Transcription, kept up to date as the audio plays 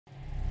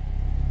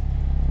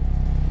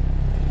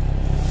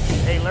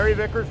Larry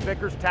Vickers,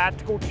 Vickers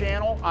Tactical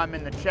Channel. I'm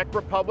in the Czech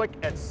Republic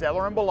at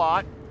Sellier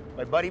Bellot.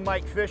 My buddy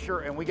Mike Fisher,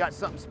 and we got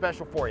something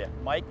special for you.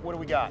 Mike, what do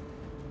we got?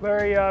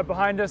 Larry,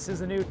 behind us is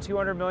a new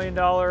 $200 million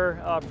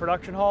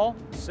production hall.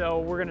 So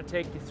we're going to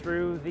take you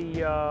through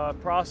the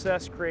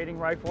process creating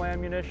rifle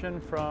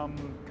ammunition from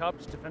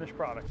cups to finished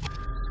product.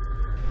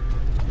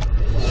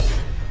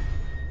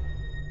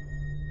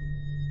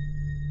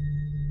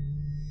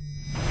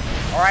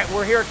 All right,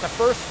 we're here at the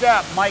first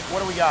step. Mike,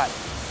 what do we got?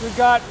 We've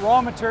got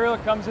raw material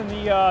that comes in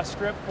the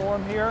strip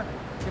form here.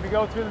 It's going to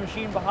go through the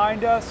machine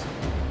behind us.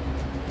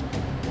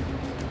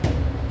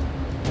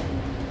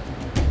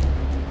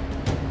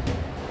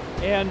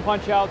 And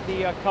punch out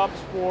the cups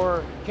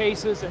for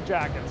cases and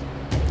jackets.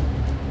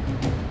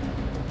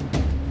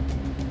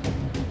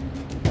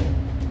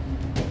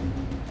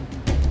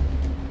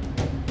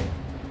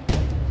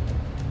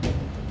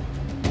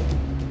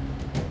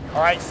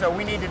 All right, so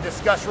we need to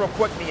discuss real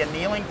quick the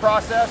annealing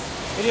process.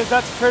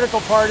 That's a critical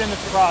part in the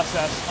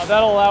process.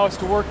 That'll allow us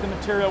to work the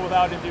material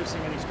without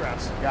inducing any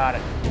stress. Got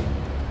it.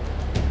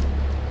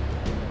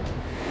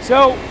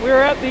 So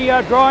we're at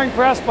the drawing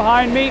press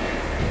behind me.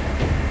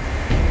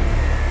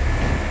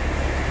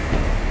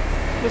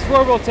 This is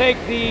where we'll take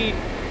the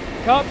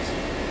cups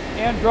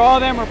and draw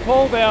them or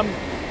pull them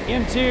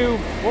into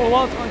what will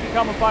ultimately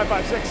become a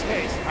 5.56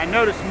 case. I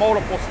noticed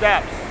multiple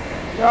steps.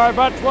 There are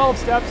about 12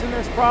 steps in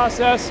this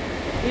process.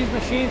 These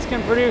machines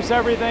can produce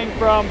everything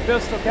from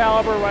pistol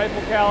caliber,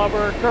 rifle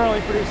caliber,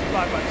 currently producing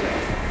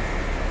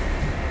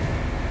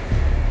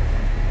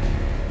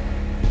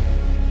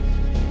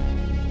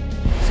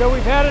 5.56. So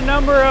we've had a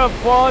number of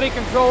quality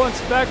control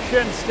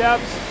inspection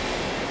steps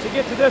to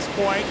get to this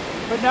point.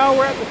 But now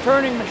we're at the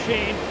turning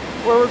machine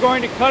where we're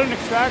going to cut an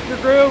extractor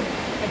groove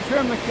and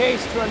trim the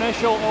case to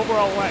initial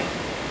overall length.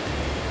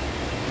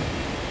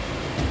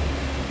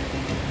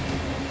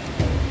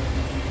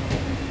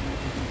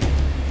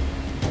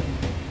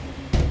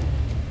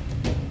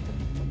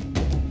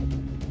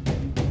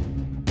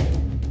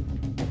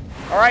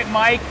 All right,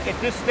 Mike, at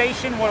this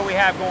station, what do we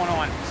have going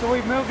on? So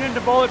we've moved into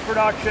bullet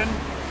production.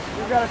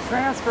 We've got a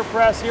transfer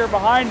press here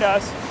behind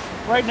us.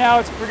 Right now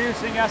it's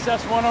producing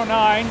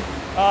SS-109.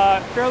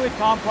 Fairly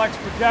complex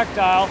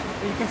projectile.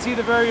 You can see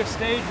the various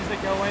stages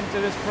that go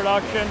into this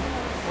production.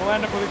 We'll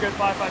end up with a good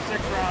 5.56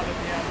 round at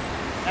the end.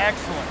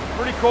 Excellent.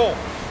 Pretty cool.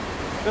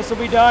 This will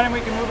be done and we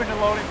can move into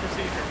loading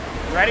procedure.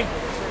 Ready?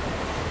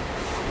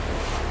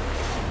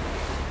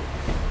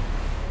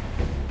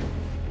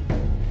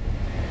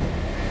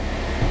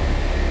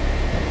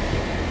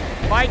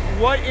 Mike,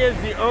 what is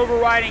the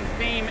overriding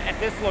theme at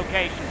this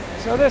location?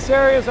 So this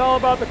area is all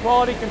about the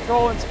quality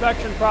control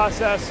inspection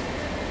process.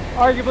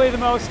 Arguably the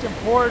most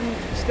important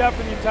step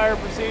in the entire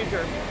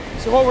procedure.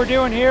 So what we're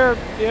doing here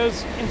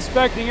is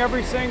inspecting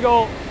every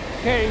single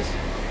case.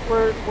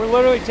 We're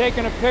literally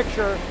taking a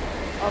picture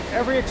of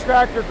every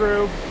extractor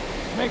groove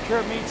to make sure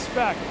it meets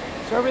spec.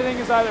 So everything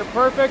is either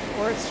perfect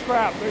or it's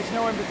scrap. There's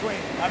no in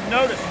between. I've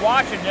noticed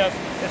watching this,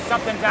 if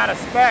something's out of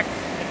spec,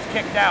 it's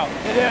kicked out.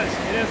 It is,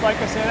 like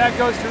I say, that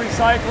goes to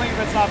recycling if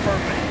it's not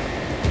perfect.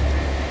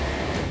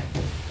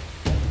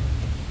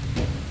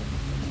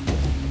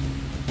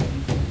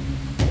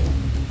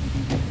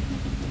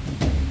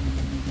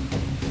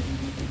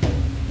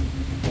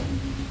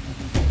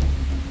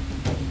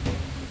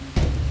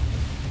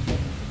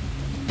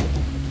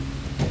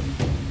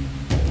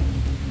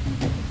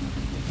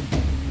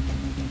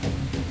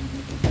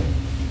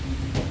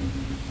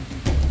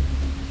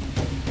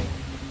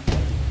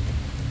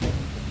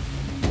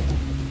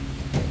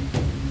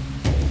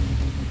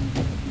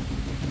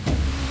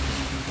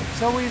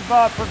 So we've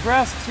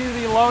progressed to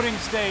the loading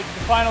stage,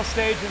 the final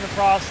stage in the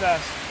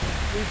process.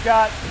 We've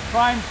got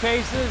primed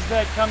cases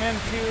that come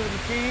into the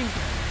machine,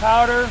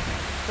 powder,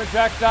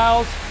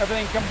 projectiles,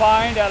 everything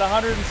combined at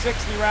 160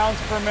 rounds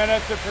per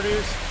minute to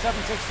produce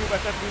 7.62 by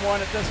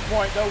 51 at this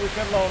point, though we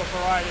could load a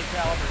variety of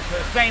calibers.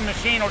 The same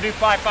machine will do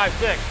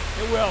 5.56.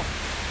 It will.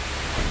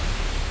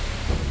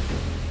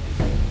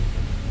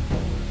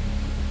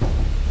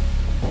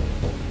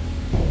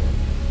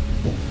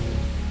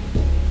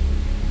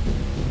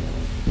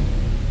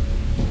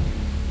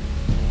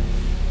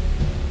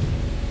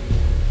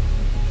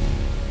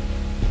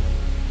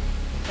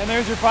 And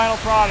there's your final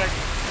product,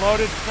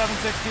 loaded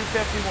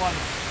 7.62.51.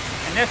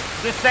 And this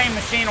same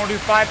machine will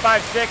do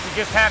 5.56. It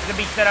just happens to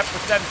be set up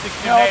for 7.62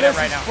 no, data this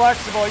right is now.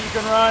 Flexible. You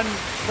can run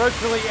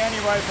virtually any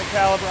rifle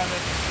caliber on this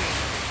machine.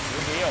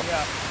 Good deal.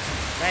 Yeah.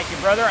 Thank you,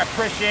 brother. I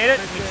appreciate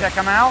it. Let me check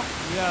them out.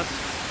 Yes.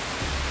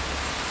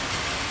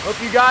 Hope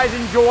you guys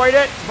enjoyed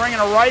it. Bringing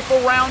a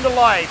rifle round to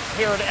life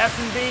here at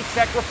S&B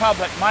Czech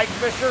Republic. Mike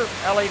Fisher,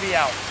 LAV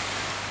out.